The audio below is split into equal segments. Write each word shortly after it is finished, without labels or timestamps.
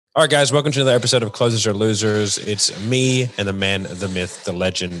All right, guys, welcome to another episode of Closers or Losers. It's me and the man, the myth, the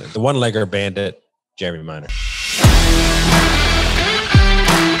legend, the one-legger bandit, Jeremy Miner.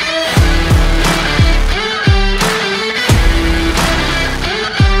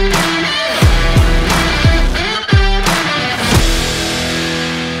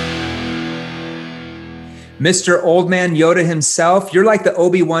 Mr. Old Man Yoda himself. You're like the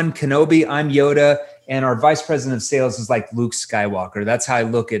Obi-Wan Kenobi. I'm Yoda. And our vice president of sales is like Luke Skywalker. That's how I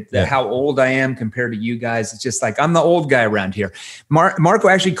look at how old I am compared to you guys. It's just like, I'm the old guy around here. Marco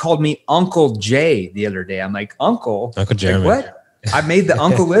actually called me Uncle Jay the other day. I'm like, Uncle Jeremy. Like, what? I've made the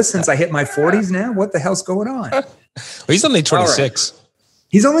uncle list since I hit my 40s now. What the hell's going on? Well, he's only 26. Right.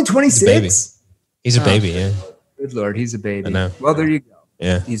 He's only 26? He's a baby, yeah. Good Lord, he's a baby. I know. Well, there you go.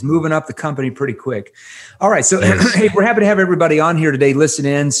 Yeah. He's moving up the company pretty quick. All right. So hey, we're happy to have everybody on here today. Listen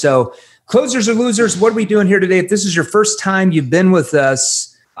in. So closers or losers, what are we doing here today? If this is your first time you've been with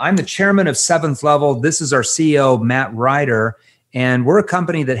us, I'm the chairman of Seventh Level. This is our CEO, Matt Ryder. And we're a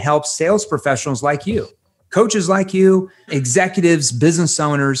company that helps sales professionals like you, coaches like you, executives, business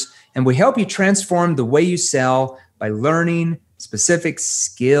owners, and we help you transform the way you sell by learning specific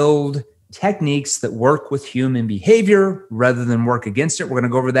skilled techniques that work with human behavior rather than work against it. We're going to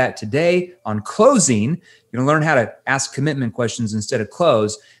go over that today on closing. You're going to learn how to ask commitment questions instead of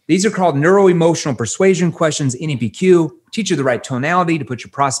close. These are called neuro-emotional persuasion questions, NEPQ. Teach you the right tonality to put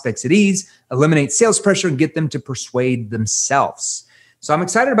your prospects at ease, eliminate sales pressure, and get them to persuade themselves. So I'm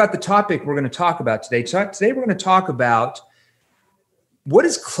excited about the topic we're going to talk about today. Today we're going to talk about what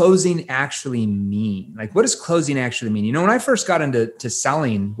does closing actually mean? Like, what does closing actually mean? You know, when I first got into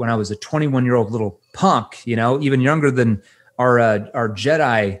selling, when I was a 21-year-old little punk, you know, even younger than our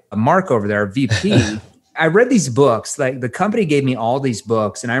Jedi Mark over there, our VP, I read these books. Like, the company gave me all these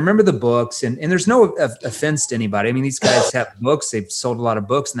books, and I remember the books. And there's no offense to anybody. I mean, these guys have books. They've sold a lot of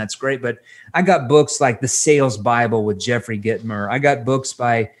books, and that's great. But I got books like The Sales Bible with Jeffrey Gitmer. I got books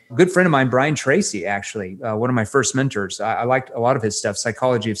by a good friend of mine, Brian Tracy, actually, one of my first mentors. I liked a lot of his stuff,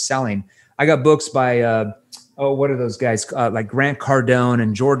 Psychology of Selling. I got books by, what are those guys? Like Grant Cardone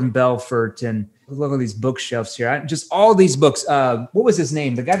and Jordan Belfort. And look at these bookshelves here. Just all these books. What was his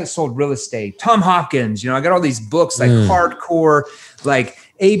name? The guy that sold real estate, Tom Hopkins. You know, I got all these books like hardcore, like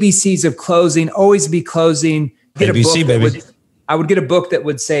ABCs of closing, always be closing. ABC, baby. I would get a book that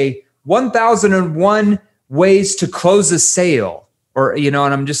would say 1001 ways to close a sale. Or, you know,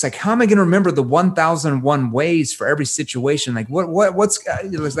 and I'm just like, how am I going to remember the 1001 ways for every situation? Like what's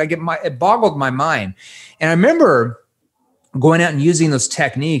like, it boggled my mind. And I remember going out and using those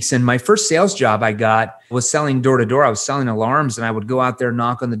techniques. And my first sales job I got was selling door to door. I was selling alarms, and I would go out there,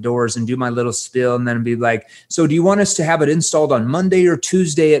 knock on the doors and do my little spiel. And then be like, so do you want us to have it installed on Monday or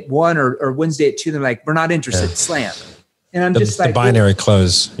Tuesday at 1 or Wednesday at 2? They're like, we're not interested. Yeah. Slam. And I'm just like, the binary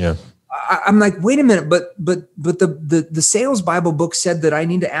close. Yeah. I'm like, wait a minute, but the sales Bible book said that I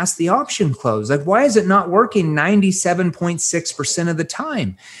need to ask the option close. Like, why is it not working 97.6% of the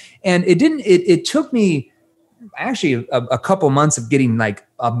time? And it took me actually a couple months of getting like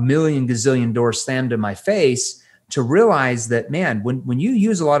a million gazillion doors slammed in my face to realize that, man, when you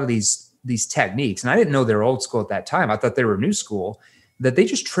use a lot of these techniques, and I didn't know they were old school at that time, I thought they were new school, that they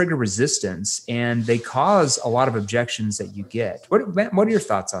just trigger resistance and they cause a lot of objections that you get. What are your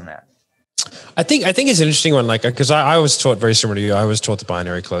thoughts on that? I think it's an interesting one, like, because I was taught very similar to you. I was taught the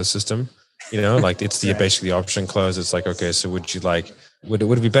binary close system, you know, like it's the basically the option close. It's like, okay, so would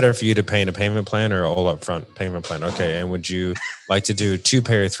it be better for you to pay in a payment plan or all upfront payment plan? Okay. And would you like to do 2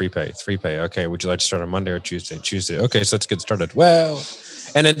 pay or 3 pay? 3 pay. Okay. Would you like to start on Monday or Tuesday? Tuesday. Okay. So let's get started. Well,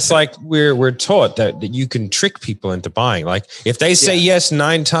 and it's like, we're taught that you can trick people into buying. Like if they say yes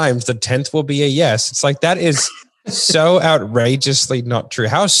 9 times, the 10th will be a yes. It's like, that is so outrageously not true.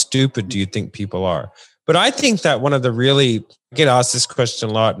 How stupid do you think people are? But I think that one of the really, I get asked this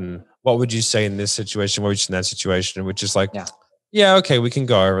question a lot, and what would you say in this situation? What would you say in that situation? Which is like, yeah, okay, we can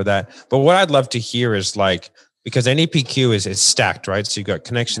go over that. But what I'd love to hear is like, because NEPQ is stacked, right? So you got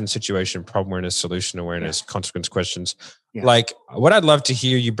connection, situation, problem awareness, solution awareness, consequence questions. Yeah. Like what I'd love to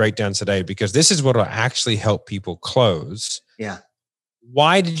hear you break down today, because this is what will actually help people close. Yeah.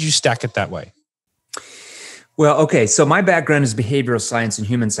 Why did you stack it that way? Well, okay. So my background is behavioral science and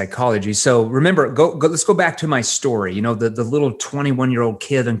human psychology. So remember, let's go back to my story. You know, the little 21-year-old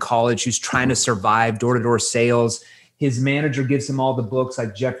kid in college who's trying to survive door-to-door sales. His manager gives him all the books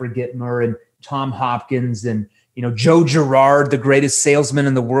like Jeffrey Gitmer and Tom Hopkins and, you know, Joe Girard, the greatest salesman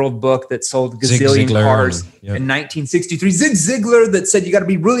in the world book that sold gazillion cars in 1963. Zig Ziglar that said you got to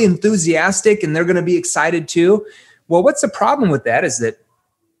be really enthusiastic and they're going to be excited too. Well, what's the problem with that is that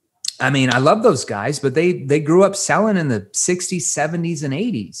I mean, I love those guys, but they grew up selling in the 60s, 70s, and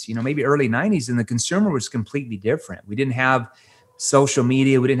 80s, maybe early 90s, and the consumer was completely different. We didn't have social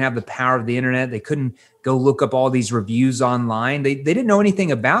media. We didn't have the power of the internet. They couldn't go look up all these reviews online. They didn't know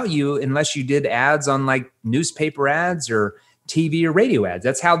anything about you unless you did ads on like newspaper ads or TV or radio ads.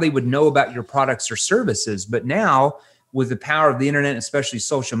 That's how they would know about your products or services. But now with the power of the internet, especially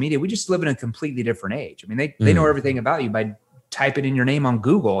social media, we just live in a completely different age. I mean, they know everything about you by typing in your name on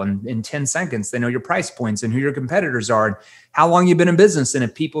Google, and in 10 seconds, they know your price points and who your competitors are and how long you've been in business. And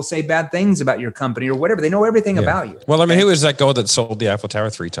if people say bad things about your company or whatever, they know everything about you. Well, I mean, who was that guy that sold the Eiffel Tower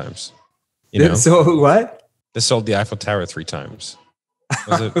 3 times? So what? They sold the Eiffel Tower 3 times.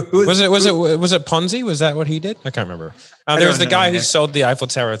 Was it Ponzi? Was that what he did? I can't remember. There was the guy who sold the Eiffel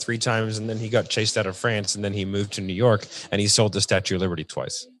Tower 3 times, and then he got chased out of France, and then he moved to New York, and he sold the Statue of Liberty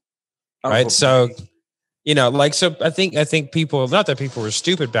twice. Right? Okay. So, so I think people, not that people were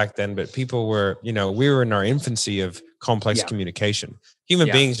stupid back then, but people were, we were in our infancy of complex communication. Human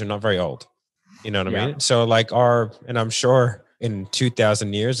beings are not very old. You know what I mean? So and I'm sure in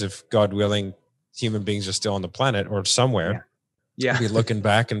 2,000 years, if God willing, human beings are still on the planet or somewhere, be looking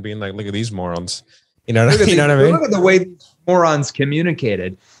back and being like, look at these morons. You know what I mean? Look at the way morons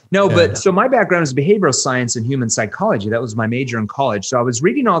communicated. No, but so my background is behavioral science and human psychology. That was my major in college. So I was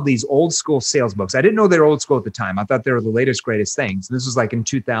reading all these old school sales books. I didn't know they were old school at the time. I thought they were the latest, greatest things. This was like in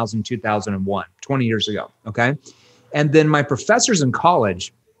 2000, 2001, 20 years ago. Okay. And then my professors in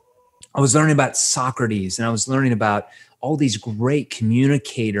college, I was learning about Socrates, and I was learning about all these great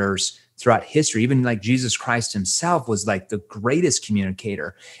communicators throughout history. Even like Jesus Christ himself was like the greatest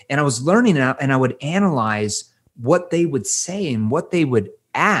communicator. And I was learning, and I would analyze what they would say and what they would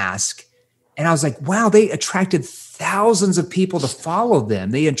ask. And I was like, wow, they attracted thousands of people to follow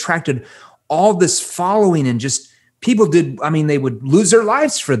them. They attracted all this following, and just people they would lose their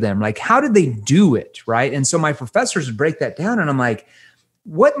lives for them. Like, how did they do it? Right. And so my professors would break that down, and I'm like,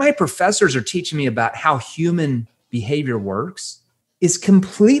 what my professors are teaching me about how human behavior works is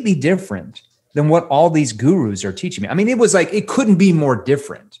completely different than what all these gurus are teaching me. I mean, it was like, it couldn't be more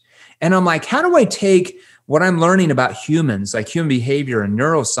different. And I'm like, how do I take what I'm learning about humans, like human behavior and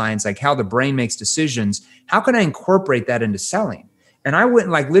neuroscience, like how the brain makes decisions, how can I incorporate that into selling? And I went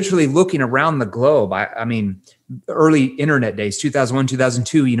like literally looking around the globe. I mean, early internet days, 2001,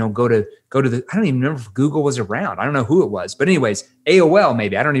 2002, go to the, I don't even remember if Google was around. I don't know who it was, but anyways, AOL,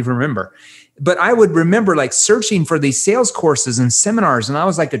 maybe, I don't even remember. But I would remember like searching for these sales courses and seminars. And I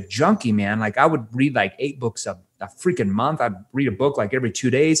was like a junkie, man. Like I would read like 8 books a freaking month. I'd read a book like every 2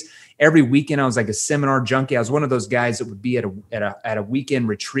 days. Every weekend, I was like a seminar junkie. I was one of those guys that would be at a weekend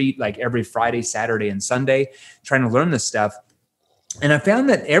retreat, like every Friday, Saturday, and Sunday, trying to learn this stuff. And I found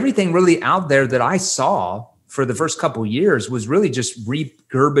that everything really out there that I saw for the first couple of years was really just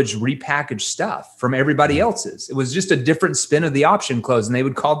repackaged stuff from everybody else's. It was just a different spin of the option close, and they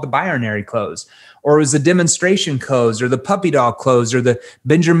would call it the binary close, or it was the demonstration close, or the puppy dog close, or the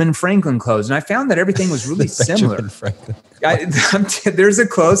Benjamin Franklin close. And I found that everything was really similar. There's a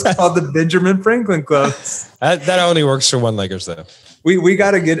close called the Benjamin Franklin close. That only works for one-leggers, though. We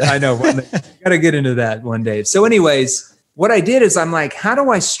got to get, I know, got to get into that one day. So anyways, what I did is I'm like, how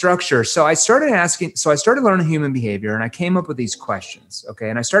do I structure? So I started learning human behavior, and I came up with these questions. Okay.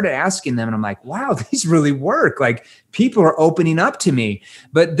 And I started asking them, and I'm like, wow, these really work. Like, people are opening up to me.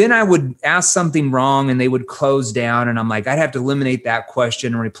 But then I would ask something wrong, and they would close down. And I'm like, I'd have to eliminate that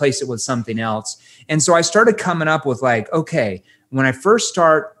question and replace it with something else. And so I started coming up with like, okay, when I first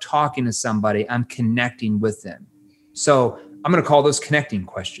start talking to somebody, I'm connecting with them. So I'm going to call those connecting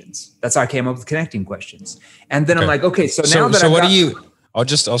questions. That's how I came up with connecting questions. And then I'm like, okay,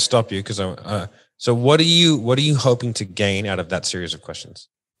 I'll stop you because so what are you hoping to gain out of that series of questions?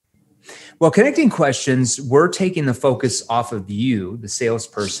 Well, connecting questions, we're taking the focus off of you, the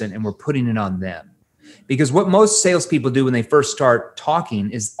salesperson, and we're putting it on them. Because what most salespeople do when they first start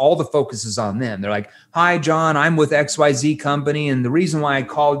talking is all the focus is on them. They're like, hi, John, I'm with XYZ company, and the reason why I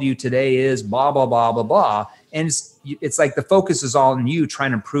called you today is blah, blah, blah, blah, blah. And it's like the focus is all on you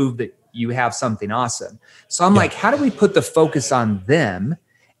trying to prove that you have something awesome. So I'm like, how do we put the focus on them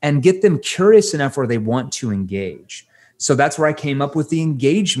and get them curious enough where they want to engage? So that's where I came up with the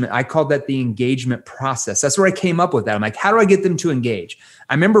engagement. I called that the engagement process. That's where I came up with that. I'm like, how do I get them to engage?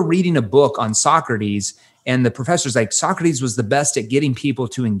 I remember reading a book on Socrates, and the professor's like, Socrates was the best at getting people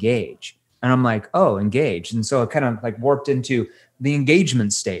to engage. And I'm like, oh, engage. And so it kind of like warped into the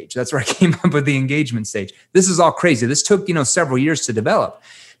engagement stage. That's where I came up with the engagement stage. This is all crazy. This took, several years to develop.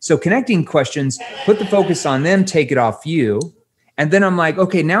 So connecting questions, put the focus on them, take it off you. And then I'm like,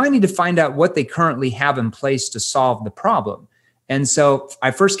 okay, now I need to find out what they currently have in place to solve the problem. And so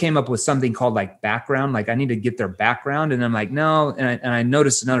I first came up with something called like background. Like I need to get their background. And I'm like, no. And I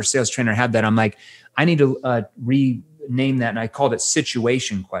noticed another sales trainer had that. I'm like, I need to rename that. And I called it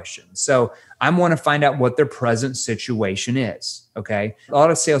situation questions. So I want to find out what their present situation is. Okay. A lot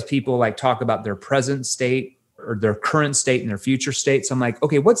of salespeople like talk about their present state or their current state and their future state. So I'm like,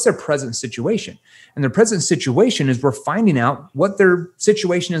 okay, what's their present situation? And their present situation is we're finding out what their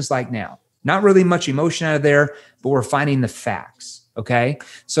situation is like now. Not really much emotion out of there, but we're finding the facts. Okay.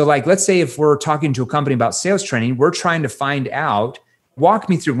 So like, let's say if we're talking to a company about sales training, we're trying to find out, walk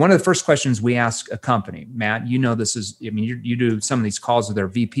me through one of the first questions we ask a company. Matt, you know, this is, I mean, you do some of these calls with their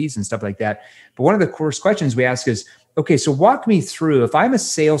VPs and stuff like that. But one of the first questions we ask is, okay, so walk me through, if I'm a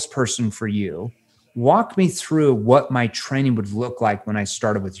salesperson for you, walk me through what my training would look like when I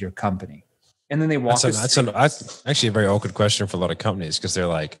started with your company. And then they walk that's actually a very awkward question for a lot of companies because they're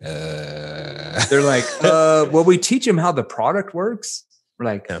like, well, we teach them how the product works. We're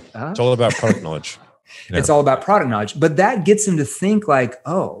like, it's all about product knowledge. It's all about product knowledge. But that gets them to think like,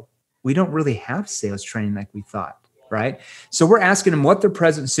 oh, we don't really have sales training like we thought, right? So we're asking them what their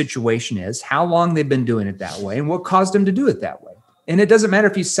present situation is, how long they've been doing it that way, and what caused them to do it that way. And it doesn't matter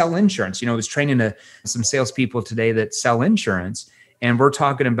if you sell insurance. You know, I was training some salespeople today that sell insurance, and we're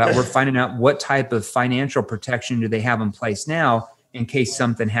finding out what type of financial protection do they have in place now in case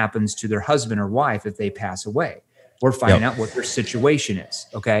something happens to their husband or wife if they pass away. We're finding out what their situation is.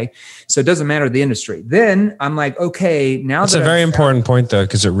 Okay. So it doesn't matter the industry. Then I'm like, okay, now that's a very important point though,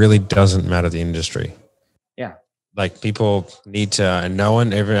 because it really doesn't matter the industry. Yeah. Like people need to, and no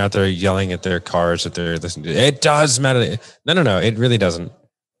one ever out there yelling at their cars that they're listening to. It does matter. No. It really doesn't.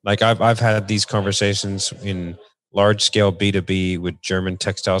 Like I've had these conversations in large scale B2B with German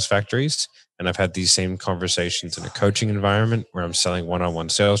textiles factories. And I've had these same conversations in a coaching environment where I'm selling one-on-one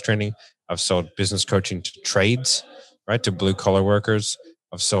sales training. I've sold business coaching to trades, right? To blue collar workers.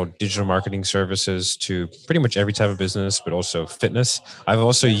 I've sold digital marketing services to pretty much every type of business, but also fitness. I've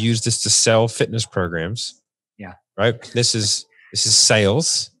also used this to sell fitness programs. Yeah. Right. This is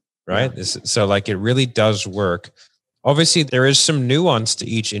sales, right? Yeah. So like it really does work. Obviously there is some nuance to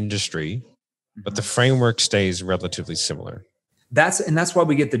each industry, but the framework stays relatively similar. That's why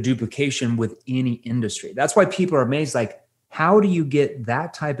we get the duplication with any industry. That's why people are amazed. Like, how do you get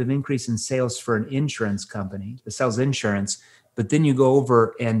that type of increase in sales for an insurance company that sells insurance? But then you go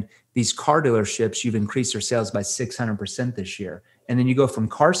over and these car dealerships, you've increased their sales by 600% this year. And then you go from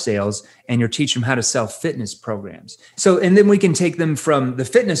car sales and you're teaching them how to sell fitness programs. So, and then we can take them from the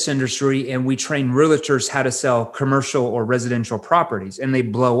fitness industry and we train realtors how to sell commercial or residential properties and they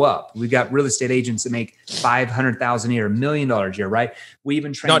blow up. We got real estate agents that make $500,000 a year, $1 million a year, right? We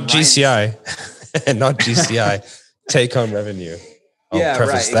even train not GCI, not GCI, take home revenue. Yeah,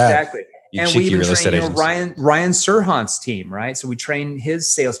 right, exactly. And we even train Ryan Serhant's team, right? So we train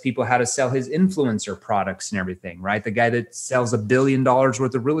his salespeople how to sell his influencer products and everything, right? The guy that sells $1 billion worth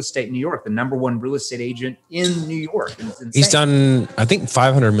of real estate in New York, the number one real estate agent in New York. He's done, I think,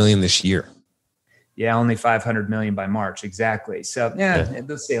 500 million this year. Yeah, only 500 million by March. Exactly. So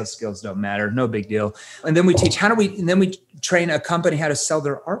those sales skills don't matter. No big deal. And then we teach and then we train a company how to sell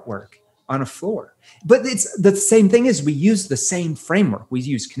their artwork on a floor. But it's the same thing is we use the same framework. We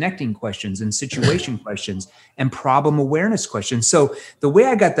use connecting questions and situation questions and problem awareness questions. So the way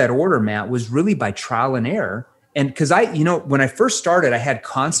I got that order, Matt, was really by trial and error. And because when I first started, I had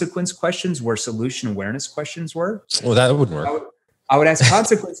consequence questions where solution awareness questions were. Well, that wouldn't work. I would ask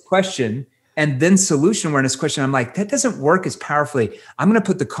consequence question and then solution awareness question. I'm like, that doesn't work as powerfully. I'm going to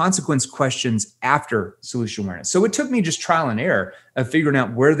put the consequence questions after solution awareness. So it took me just trial and error of figuring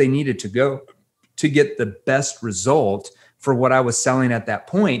out where they needed to go to get the best result for what I was selling at that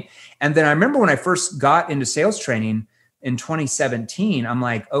point. And then I remember when I first got into sales training in 2017, I'm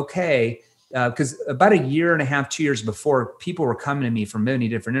like, okay, because about a year and a half, 2 years before, people were coming to me from many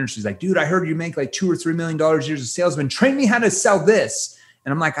different industries like, dude, I heard you make like $2 or $3 million a year as a salesman. Train me how to sell this.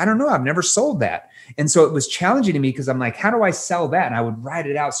 And I'm like, I don't know. I've never sold that. And so it was challenging to me because I'm like, how do I sell that? And I would write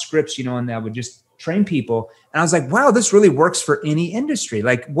it out scripts, and I would just train people. And I was like, wow, this really works for any industry.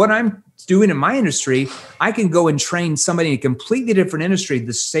 Like what I'm doing in my industry, I can go and train somebody in a completely different industry,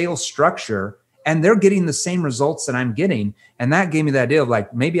 the sales structure, and they're getting the same results that I'm getting. And that gave me the idea of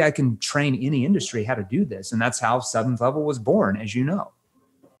like, maybe I can train any industry how to do this. And that's how 7th Level was born, as you know.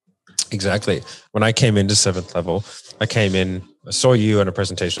 Exactly. When I came into 7th Level, I saw you on a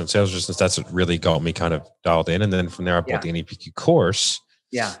presentation on sales resistance. That's what really got me kind of dialed in. And then from there, I bought the NEPQ course.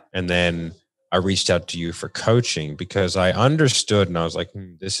 Yeah. And then I reached out to you for coaching because I understood and I was like,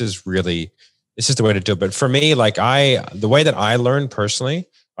 this is the way to do it. But for me, like the way that I learned personally,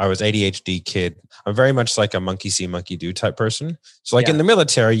 I was ADHD kid. I'm very much like a monkey see, monkey do type person. So like in the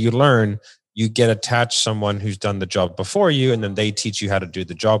military, you get attached someone who's done the job before you, and then they teach you how to do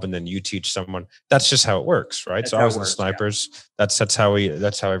the job, and then you teach someone. That's just how it works, right? So I was in snipers. That's how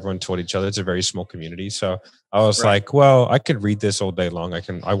everyone taught each other. It's a very small community. So I was like, well, I could read this all day long.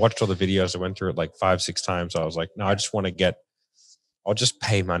 I watched all the videos. I went through it like 5-6 times. I was like, no, I just want to I'll just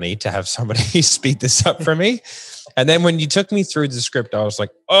pay money to have somebody speed this up for me. And then when you took me through the script, I was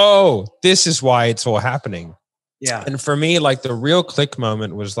like, oh, this is why it's all happening. Yeah. And for me, like the real click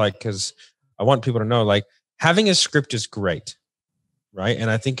moment was like, because I want people to know, like, having a script is great, right? And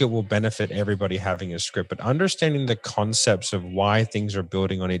I think it will benefit everybody having a script, but understanding the concepts of why things are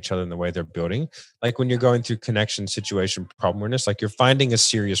building on each other and the way they're building, like when you're going through connection, situation, problem awareness, like you're finding a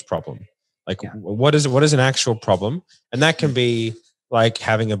serious problem. Like what is an actual problem? And that can be like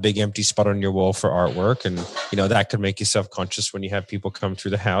having a big empty spot on your wall for artwork. And, that could make you self-conscious when you have people come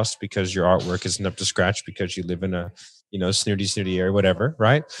through the house because your artwork isn't up to scratch because you live in a, snooty area, whatever,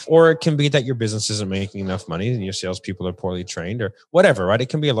 right? Or it can be that your business isn't making enough money and your salespeople are poorly trained or whatever, right? It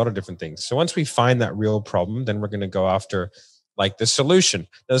can be a lot of different things. So once we find that real problem, then we're going to go after like the solution.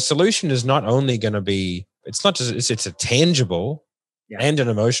 The solution is not only going to be, it's a tangible and an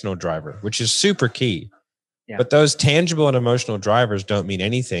emotional driver, which is super key. Yeah. But those tangible and emotional drivers don't mean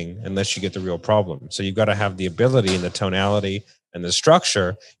anything unless you get the real problem. So you've got to have the ability and the tonality and the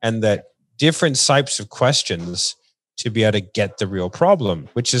structure and the different types of questions to be able to get the real problem,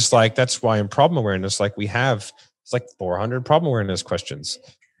 which is like, that's why in problem awareness, like it's like 400 problem awareness questions.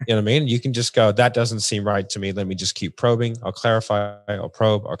 You know what I mean? You can just go, that doesn't seem right to me. Let me just keep probing. I'll clarify, I'll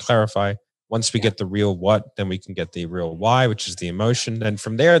probe, I'll clarify. Once we get the real what, then we can get the real why, which is the emotion. And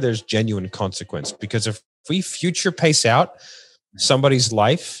from there, there's genuine consequence. Because if we future pace out somebody's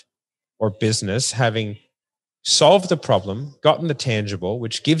life or business having solved the problem, gotten the tangible,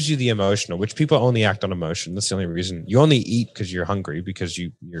 which gives you the emotional, which people only act on emotion. That's the only reason. You only eat because you're hungry, because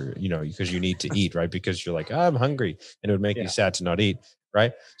because you need to eat, right? Because you're like, oh, I'm hungry. And it would make you sad to not eat,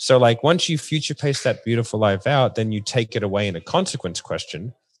 right? So like once you future pace that beautiful life out, then you take it away in a consequence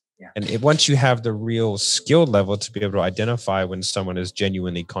question. And once you have the real skill level to be able to identify when someone is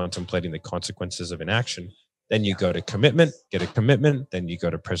genuinely contemplating the consequences of inaction, then you go to commitment, get a commitment, then you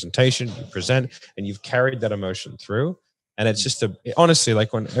go to presentation, you present, and you've carried that emotion through. And it's just honestly,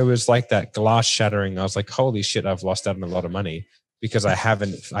 like when it was like that glass shattering, I was like, holy shit, I've lost out on a lot of money because I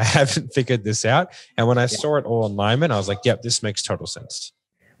haven't figured this out. And when I saw it all in alignment, I was like, yep, this makes total sense.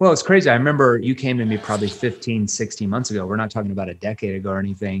 Well, it's crazy. I remember you came to me probably 15, 16 months ago. We're not talking about a decade ago or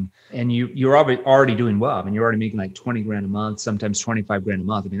anything. And you're already doing well. I mean, you're already making like 20 grand a month, sometimes 25 grand a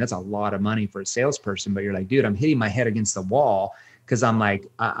month. I mean, that's a lot of money for a salesperson, but you're like, dude, I'm hitting my head against the wall because I'm like,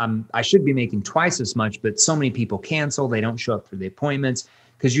 I should be making twice as much, but so many people cancel. They don't show up for the appointments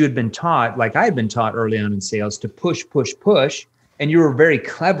because you had been taught, like I had been taught early on in sales, to push. And you were very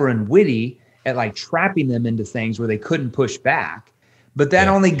clever and witty at like trapping them into things where they couldn't push back. But that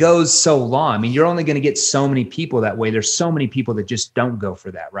only goes so long. I mean, you're only going to get so many people that way. There's so many people that just don't go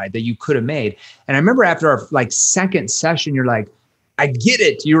for that, right? That you could have made. And I remember after our like second session, you're like, I get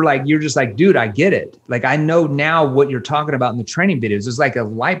it. You're just like, dude, I get it. Like, I know now what you're talking about in the training videos. It's like a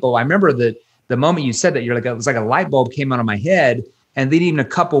light bulb. I remember the moment you said that, you're like, it was like a light bulb came out of my head. And then even a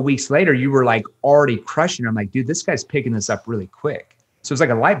couple of weeks later, you were like already crushing it. I'm like, dude, this guy's picking this up really quick. So it's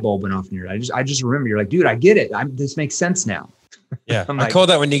like a light bulb went off in your head. I just remember you're like, dude, I get it. This makes sense now. Yeah. I call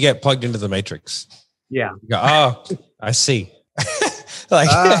that when you get plugged into the matrix. Yeah. You go, oh, I see.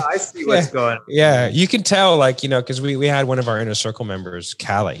 I see what's going on. Yeah. You can tell, like, because we had one of our inner circle members,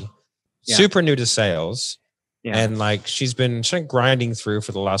 Callie, super new to sales. Yeah. And like, she's been grinding through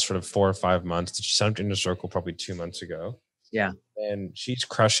for the last sort of 4 or 5 months. She signed inner circle probably 2 months ago. Yeah. And she's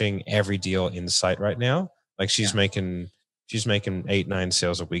crushing every deal in sight right now. Like she's making 8-9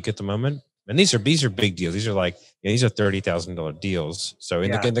 sales a week at the moment. And these are big deals. These are like, these are $30,000 deals. So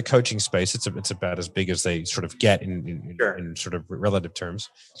in the coaching space, it's about as big as they sort of get in sort of relative terms.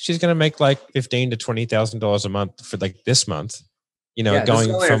 She's going to make like $15,000 to $20,000 a month for like this month,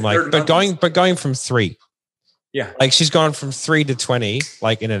 going from 3. Yeah. Like she's gone from 3 to 20,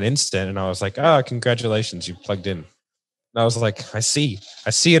 like in an instant. And I was like, oh, congratulations. You plugged in. And I was like, I see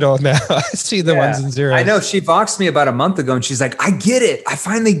it all now. I see the ones and zeros. I know. She voxed me about a month ago and she's like, I get it. I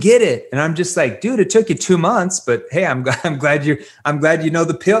finally get it. And I'm just like, dude, it took you 2 months, but hey, I'm glad you know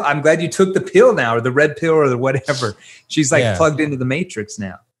the pill. I'm glad you took the pill now, or the red pill, or the whatever. She's like plugged into the matrix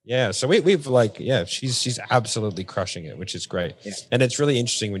now. Yeah. So we've like, she's absolutely crushing it, which is great. Yeah. And it's really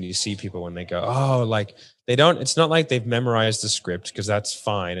interesting when you see people when they go, oh, like it's not like they've memorized the script, because that's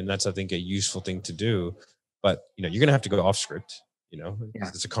fine. And that's, I think, a useful thing to do. But you're going to have to go off script.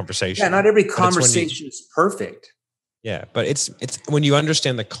 It's a conversation. Yeah, not every conversation is perfect. Yeah, but it's when you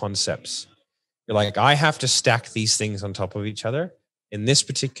understand the concepts, you're like, I have to stack these things on top of each other in this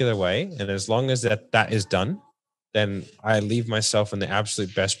particular way. And as long as that is done, then I leave myself in the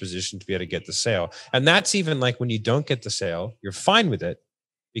absolute best position to be able to get the sale. And that's even like when you don't get the sale, you're fine with it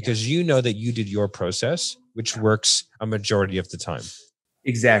because you know that you did your process, which works a majority of the time.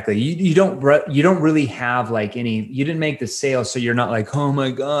 Exactly. You don't really have like you didn't make the sale. So you're not like, oh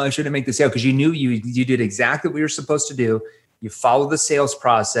my gosh, I didn't make the sale. Cause you knew you did exactly what you're supposed to do. You follow the sales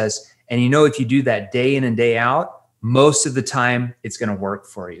process. And if you do that day in and day out, most of the time it's going to work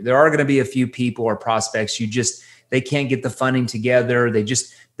for you. There are going to be a few people or prospects, they can't get the funding together.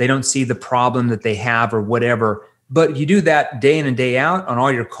 They don't see the problem that they have or whatever. But you do that day in and day out on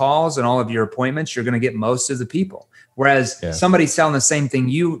all your calls and all of your appointments, you're going to get most of the people. Whereas somebody selling the same thing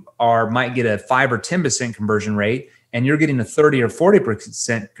you are might get a 5 or 10% conversion rate, and you're getting a 30 or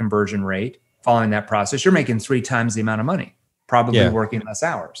 40% conversion rate following that process. You're making 3 times the amount of money, probably working less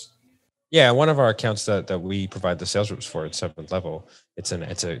hours. Yeah, one of our accounts that we provide the sales reps for at 7th level, it's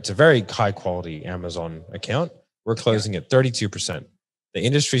a very high quality Amazon account. We're closing at 32%. The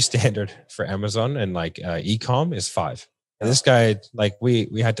industry standard for Amazon and like e-com is 5. And this guy, like we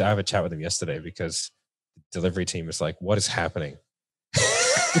had to have a chat with him yesterday because the delivery team is like, what is happening?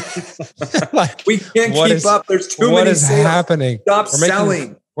 Like, we can't keep up. There's too many. What is happening? Stop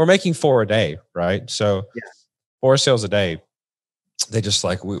selling. We're making 4 a day, right? So 4 sales a day. They just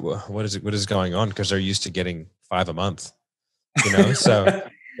like, what is going on? Because they're used to getting 5 a month, So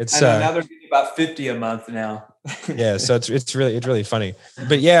it's now they're getting about 50 a month now. Yeah, so it's really funny.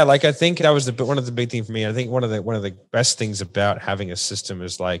 But yeah, like I think that was one of the big things for me. I think one of the best things about having a system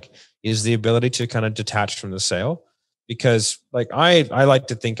is the ability to kind of detach from the sale. Because like I like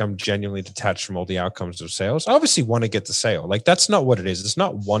to think I'm genuinely detached from all the outcomes of sales. I obviously want to get the sale. Like that's not what it is. It's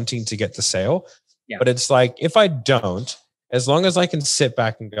not wanting to get the sale, but it's like if I don't, as long as I can sit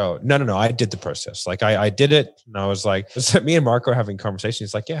back and go, no, I did the process. Like I did it. And I was like, me and Marco having conversations.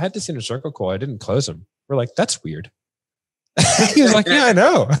 He's like, yeah, I had this inner circle call. I didn't close them. We're like, that's weird. He was like, yeah, I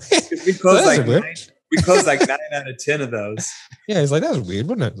know. We closed like 9 out of 10 of those. Yeah. He's like, that was weird,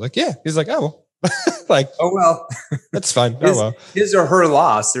 wasn't it? Like, yeah. He's like, oh, like, oh, well, that's fine. His or her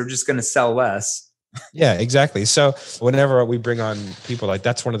loss. They're just going to sell less. Yeah, exactly. So whenever we bring on people, like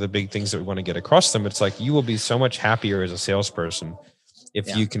that's one of the big things that we want to get across them. It's like, you will be so much happier as a salesperson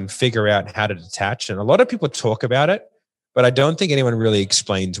if you can figure out how to detach. And a lot of people talk about it, but I don't think anyone really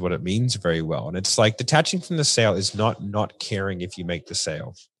explains what it means very well. And it's like detaching from the sale is not caring if you make the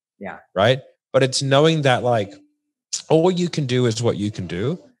sale. Yeah. Right. But it's knowing that like all you can do is what you can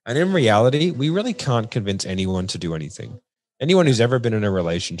do. And in reality, we really can't convince anyone to do anything. Anyone who's ever been in a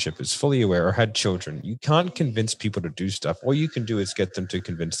relationship is fully aware or had children. You can't convince people to do stuff. All you can do is get them to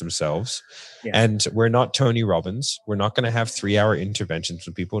convince themselves. Yeah. And we're not Tony Robbins. We're not going to have 3-hour interventions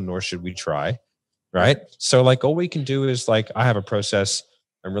with people, nor should we try. Right. So like all we can do is like, I have a process.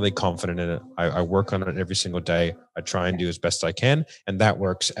 I'm really confident in it. I work on it every single day. I try and do as best I can. And that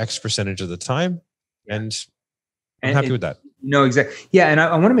works X percentage of the time. And I'm happy with that. Exactly. Yeah. And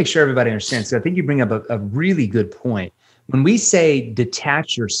I want to make sure everybody understands. So I think you bring up a really good point. When we say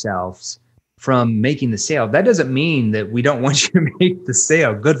detach yourselves from making the sale, that doesn't mean that we don't want you to make the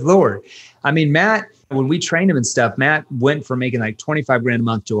sale. Good Lord. I mean, Matt, when we trained him and stuff, Matt went from making like 25 grand a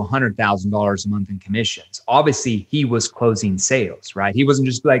month to $100,000 a month in commissions. Obviously, he was closing sales, right? He wasn't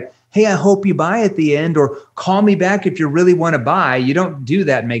just like, hey, I hope you buy at the end, or call me back if you really want to buy. You don't do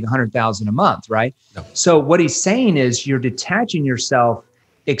that and make $100,000 a month, right? No. So what he's saying is you're detaching yourself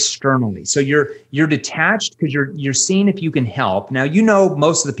externally. So you're detached because you're seeing if you can help. Now,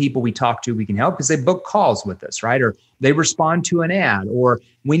 most of the people we talk to, we can help because they book calls with us, right? Or they respond to an ad, or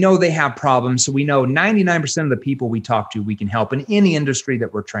we know they have problems. So we know 99% of the people we talk to, we can help in any industry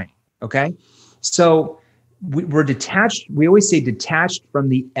that we're training. Okay. So we're detached. We always say detached from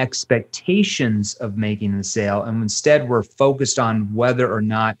the expectations of making the sale. And instead we're focused on whether or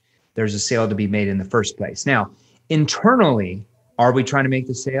not there's a sale to be made in the first place. Now, internally, are we trying to make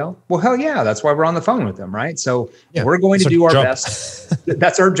the sale? Well, hell yeah. That's why we're on the phone with them, right? So we're going to do our best.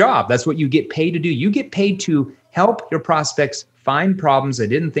 That's our job. That's what you get paid to do. You get paid to help your prospects find problems they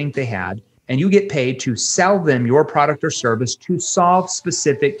didn't think they had. And you get paid to sell them your product or service to solve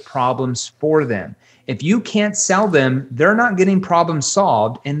specific problems for them. If you can't sell them, they're not getting problems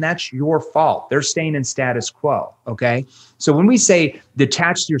solved, and that's your fault. They're staying in status quo, okay? So when we say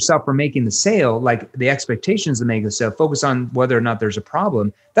detach yourself from making the sale, like the expectations of making the sale, focus on whether or not there's a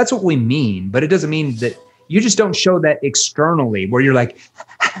problem, that's what we mean. But it doesn't mean that you just don't show that externally where you're like,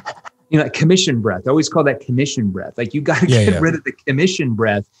 Like commission breath. I always call that commission breath. Like you got to get rid of the commission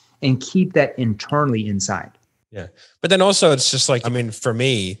breath and keep that internally inside. Yeah. But then also it's just like, I mean, for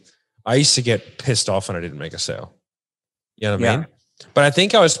me, I used to get pissed off when I didn't make a sale. You know what I mean? But I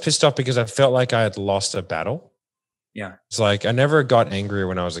think I was pissed off because I felt like I had lost a battle. Yeah. It's like, I never got angrier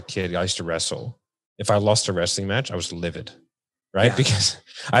when I was a kid. I used to wrestle. If I lost a wrestling match, I was livid. Right. Yeah. Because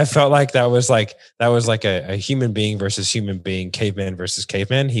I felt like that was like a human being versus human being, caveman versus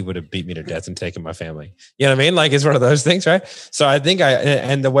caveman. He would have beat me to death and taken my family. You know what I mean? Like it's one of those things, right? So I think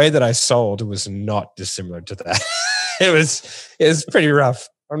and the way that I sold was not dissimilar to that. It was pretty rough.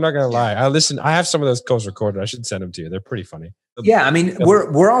 I'm not going to lie. I have some of those calls recorded. I should send them to you. They're pretty funny. Yeah. I mean,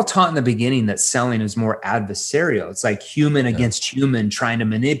 we're all taught in the beginning that selling is more adversarial. It's like human against human, trying to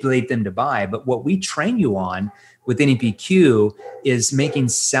manipulate them to buy. But what we train you on with NEPQ is making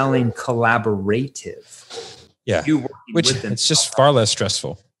selling collaborative. Yeah. It's just far less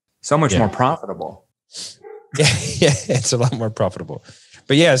stressful. So much more profitable. Yeah, it's a lot more profitable.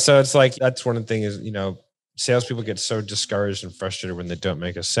 But yeah, so it's like, that's one of the things is, salespeople get so discouraged and frustrated when they don't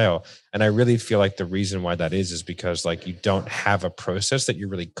make a sale. And I really feel like the reason why that is because like you don't have a process that you're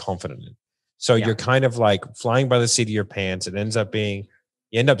really confident in. So you're kind of like flying by the seat of your pants. It ends up being,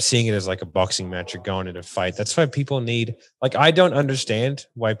 you end up seeing it as like a boxing match. You're going in a fight. That's why people need, like, I don't understand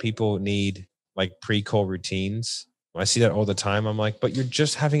why people need like pre-call routines. I see that all the time. I'm like, but you're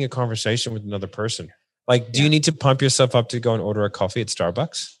just having a conversation with another person. Like, do you need to pump yourself up to go and order a coffee at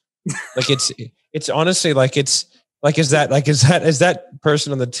Starbucks? Like it's honestly like, it's like, is that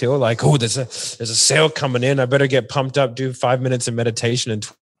person on the till like, oh, there's a sale coming in. I better get pumped up, do 5 minutes of meditation and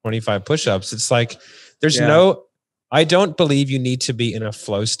 25 push-ups. It's like, I don't believe you need to be in a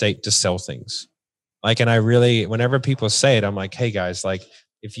flow state to sell things. Like, and I really, whenever people say it, I'm like, hey guys, like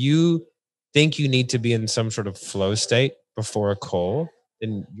if you think you need to be in some sort of flow state before a call,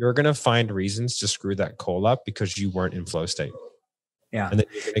 then you're going to find reasons to screw that call up because you weren't in flow state. Yeah.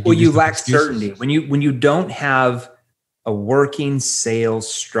 Well, you lack certainty. When you don't have a working sales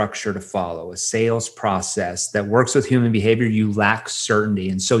structure to follow, a sales process that works with human behavior, you lack certainty.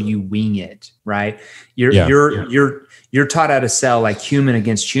 And so you wing it, right? You're taught how to sell like human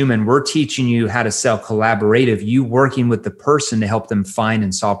against human. We're teaching you how to sell collaborative, you working with the person to help them find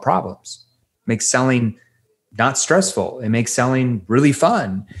and solve problems. Makes selling not stressful. It makes selling really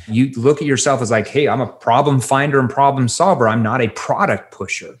fun. You look at yourself as like, hey, I'm a problem finder and problem solver. I'm not a product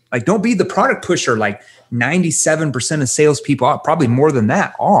pusher. Like, don't be the product pusher. Like 97% of salespeople, probably more than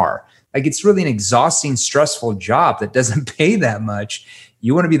that, are. Like, it's really an exhausting, stressful job that doesn't pay that much.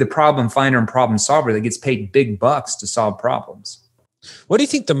 You want to be the problem finder and problem solver that gets paid big bucks to solve problems. What do you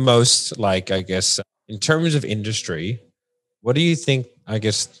think the most, like, I guess, in terms of industry, what do you think, I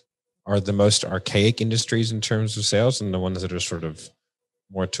guess, are the most archaic industries in terms of sales and the ones that are sort of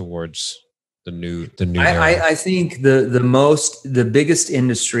more towards the new era? I think the biggest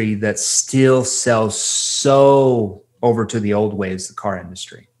industry that still sells so over to the old way is the car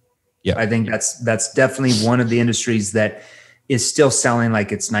industry. Yeah. I think that's definitely one of the industries that is still selling like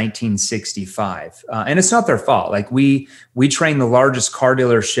it's 1965. And it's not their fault. Like we train the largest car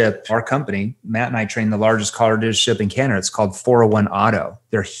dealership, our company, Matt and I train the largest car dealership in Canada. It's called 401 Auto.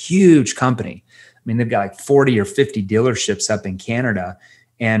 They're a huge company. I mean, they've got like 40 or 50 dealerships up in Canada.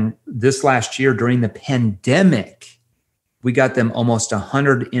 And this last year during the pandemic, we got them almost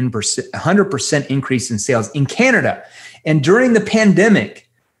 100% increase in sales in Canada. And during the pandemic,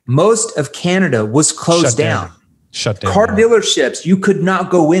 most of Canada was closed down. Shut down. Car dealerships, you could not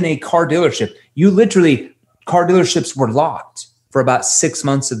go in a car dealership. Car dealerships were locked for about 6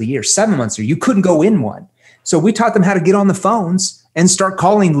 months of the year, 7 months of the year. You couldn't go in one. So we taught them how to get on the phones and start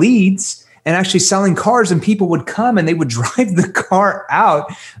calling leads and actually selling cars, and people would come and they would drive the car out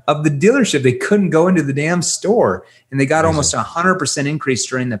of the dealership. They couldn't go into the damn store. And they got almost 100% increase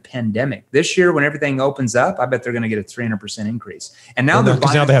during the pandemic. This year, when everything opens up, I bet they're going to get a 300% increase. And now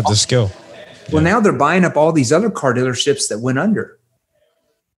now they have the skill. Well, now they're buying up all these other car dealerships that went under.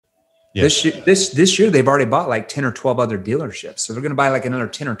 Yeah. This year, they've already bought like 10 or 12 other dealerships. So they're going to buy like another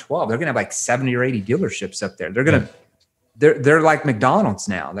 10 or 12. They're going to have like 70 or 80 dealerships up there. They're like McDonald's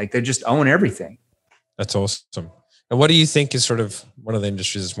now. Like they just own everything. That's awesome. And what do you think is sort of one of the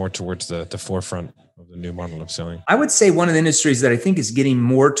industries that's more towards the forefront? of the new model of selling. I would say one of the industries that I think is getting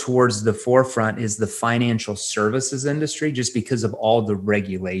more towards the forefront is the financial services industry, just because of all the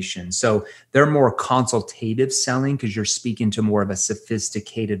regulation. So they're more consultative selling because you're speaking to more of a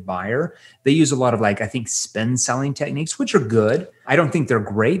sophisticated buyer. They use a lot of I think spin selling techniques, which are good. I don't think they're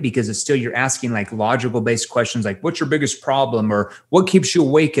great because it's still, you're asking logical based questions like, what's your biggest problem? Or what keeps you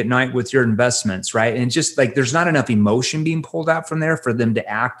awake at night with your investments, right? And just there's not enough emotion being pulled out from there for them to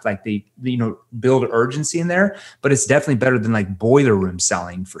act like they, build urgency in there. But it's definitely better than boiler room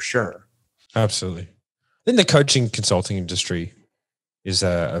selling for sure. Absolutely. Then the coaching consulting industry is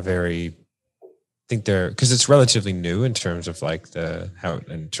a very, I think because it's relatively new in terms of I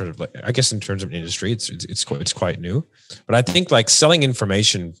guess in terms of industry, it's quite new. But I think selling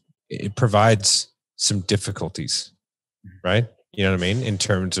information, it provides some difficulties, right? You know what I mean? In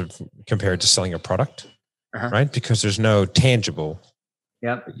terms of compared to selling a product, right? Because there's no tangible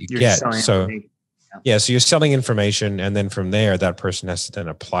you get. So so you're selling information, and then from there, that person has to then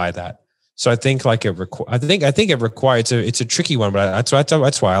apply that. So I think I think it requires it's a tricky one, but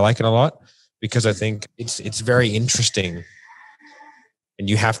that's why I like it a lot, because I think it's very interesting, and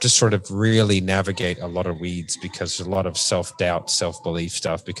you have to sort of really navigate a lot of weeds because there's a lot of self-doubt, self-belief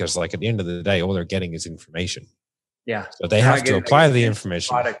stuff, because at the end of the day, all they're getting is information. Yeah. So they have to apply the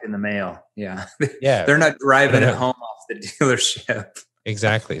information. Product in the mail. Yeah. Yeah. They're not driving it home off the dealership.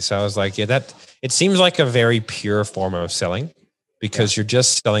 Exactly. So I was like, that it seems like a very pure form of selling, because you're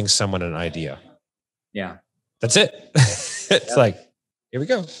just selling someone an idea. Yeah. That's it. It's here we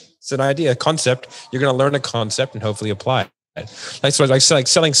go. It's an idea, a concept. You're going to learn a concept and hopefully apply it.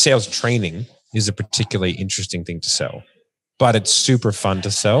 Selling sales training is a particularly interesting thing to sell, but it's super fun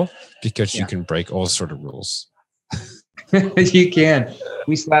to sell because you can break all sort of rules. You can.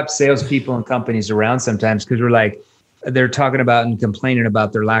 We slap salespeople and companies around sometimes because they're talking about and complaining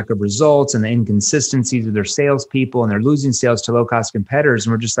about their lack of results and the inconsistencies of their salespeople, and they're losing sales to low-cost competitors.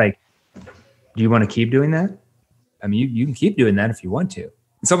 And we're just like, do you want to keep doing that? I mean, you can keep doing that if you want to.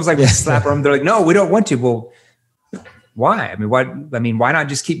 It's almost like we slap them. They're like, no, we don't want to. Well, why? Why not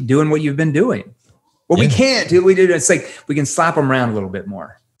just keep doing what you've been doing? Well, we can't do what we did. It's we can slap them around a little bit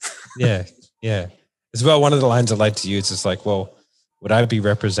more. Yeah. As well, one of the lines I like to use is well, would I be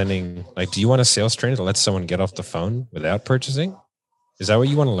representing, do you want a sales trainer to let someone get off the phone without purchasing? Is that what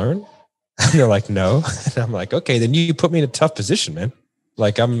you want to learn? And they're like, no. And I'm like, okay, then you put me in a tough position, man.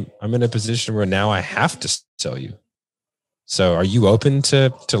 I'm in a position where now I have to sell you. So are you open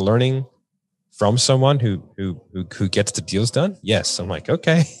to learning from someone who gets the deals done? Yes. I'm like,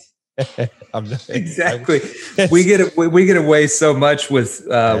 okay. Exactly. We get away so much with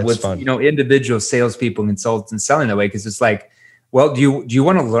individual salespeople and consultants selling that way, because it's well, do you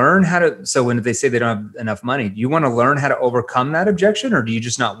want to learn how to? So when they say they don't have enough money, do you want to learn how to overcome that objection, or do you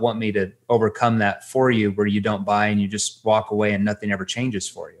just not want me to overcome that for you, where you don't buy and you just walk away and nothing ever changes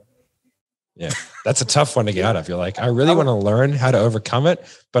for you? Yeah, that's a tough one to get out of. You're like, I really want to learn how to overcome it,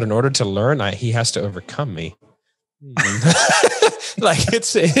 but in order to learn, he has to overcome me.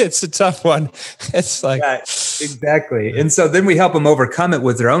 It's a tough one. It's exactly. And so then we help them overcome it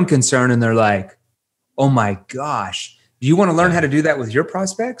with their own concern, and they're like, oh my gosh, do you want to learn how to do that with your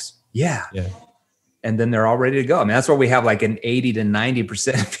prospects? Yeah. And then they're all ready to go. I mean, that's why we have an 80 to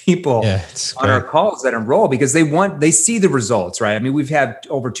 90% of people on our calls that enroll, because they see the results, right? I mean, we've had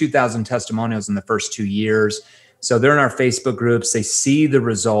over 2,000 testimonials in the first 2 years. So they're in our Facebook groups. They see the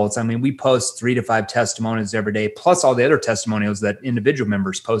results. I mean, we post 3 to 5 testimonials every day, plus all the other testimonials that individual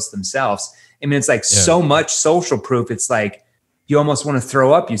members post themselves. I mean, it's so much social proof. It's you almost want to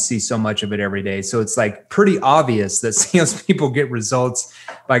throw up. You see so much of it every day. So it's pretty obvious that salespeople get results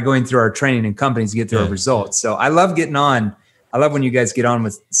by going through our training, and companies get their results. So I love getting on. I love when you guys get on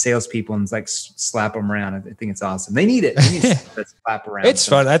with salespeople and slap them around. I think it's awesome. They need it. They need to slap around. It's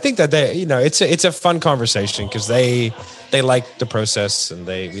fun. I think that it's a fun conversation, because they like the process, and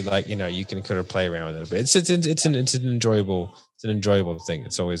we like, you can kind of play around with it. But it's an enjoyable thing.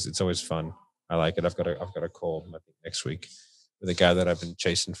 It's always fun. I like it. I've got a call next week with a guy that I've been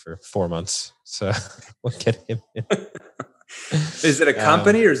chasing for 4 months. So we'll get him in. Is it a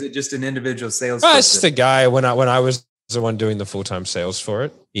company or is it just an individual sales? It's just a guy. When I was the one doing the full-time sales for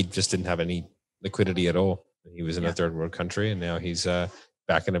it, he just didn't have any liquidity at all. He was in a third world country, and now he's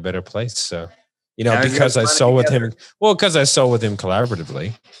back in a better place. So, because I sold with him, because I sold with him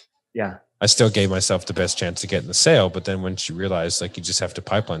collaboratively. Yeah. I still gave myself the best chance to get in the sale. But then once you realize you just have to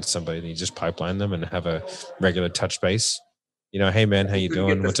pipeline somebody, and you just pipeline them and have a regular touch base. Hey man, how you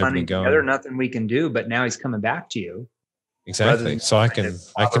doing? What's everything going? There's nothing we can do, but now he's coming back to you. Exactly. So I can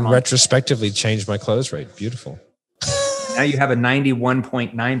retrospectively change my close rate. Beautiful. Now you have a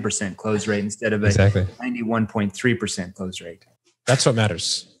 91.9% close rate instead of a 91.3% close rate. That's what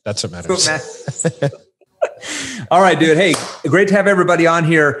matters. That's what matters. All right, dude. Hey, great to have everybody on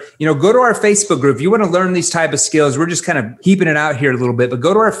here. Go to our Facebook group. If you want to learn these type of skills, we're just kind of keeping it out here a little bit, but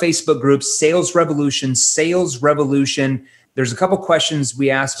go to our Facebook group, Sales Revolution. There's a couple questions we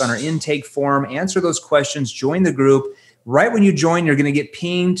ask on our intake form. Answer those questions, join the group. Right when you join, you're going to get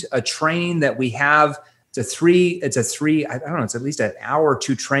pinged a training that we have. It's at least an hour or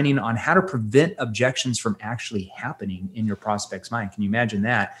two training on how to prevent objections from actually happening in your prospect's mind. Can you imagine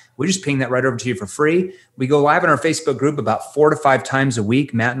that? We just ping that right over to you for free. We go live in our Facebook group about 4 to 5 times a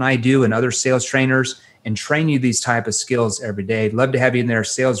week. Matt and I do, and other sales trainers, and train you these type of skills every day. Love to have you in there.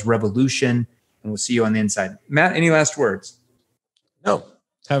 Sales Revolution, and we'll see you on the inside. Matt, any last words? No.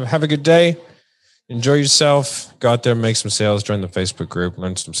 Have a good day. Enjoy yourself. Go out there, make some sales, join the Facebook group,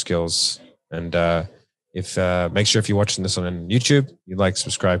 learn some skills, and make sure if you're watching this on YouTube, you like,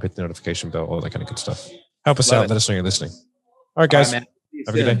 subscribe, hit the notification bell, all that kind of good stuff. Help us out. Let us know you're listening. All right, guys. Have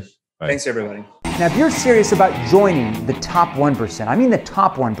a good day. Bye. Thanks, everybody. Now, if you're serious about joining the top 1%, I mean the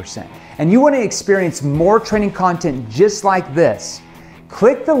top 1%, and you want to experience more training content just like this,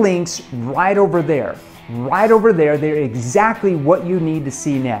 click the links right over there. Right over there, they're exactly what you need to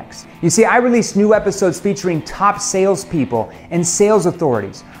see next. You see, I release new episodes featuring top salespeople and sales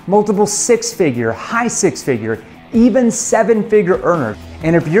authorities, multiple 6-figure, high 6-figure, even 7-figure earners.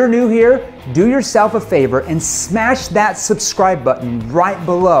 And if you're new here, do yourself a favor and smash that subscribe button right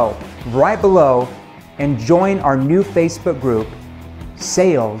below, and join our new Facebook group,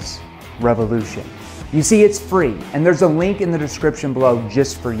 Sales Revolution. You see, it's free, and there's a link in the description below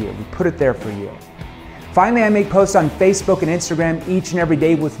just for you. We put it there for you. Finally, I make posts on Facebook and Instagram each and every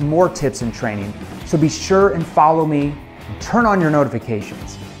day with more tips and training. So be sure and follow me and turn on your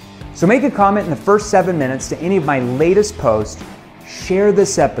notifications. So make a comment in the first 7 minutes to any of my latest posts, share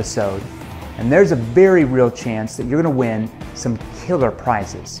this episode, and there's a very real chance that you're gonna win some killer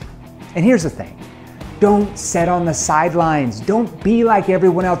prizes. And here's the thing, don't sit on the sidelines. Don't be like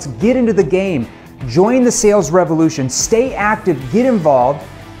everyone else. Get into the game. Join the Sales Revolution. Stay active, get involved,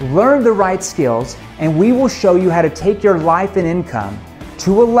 learn the right skills, and we will show you how to take your life and income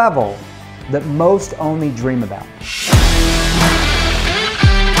to a level that most only dream about.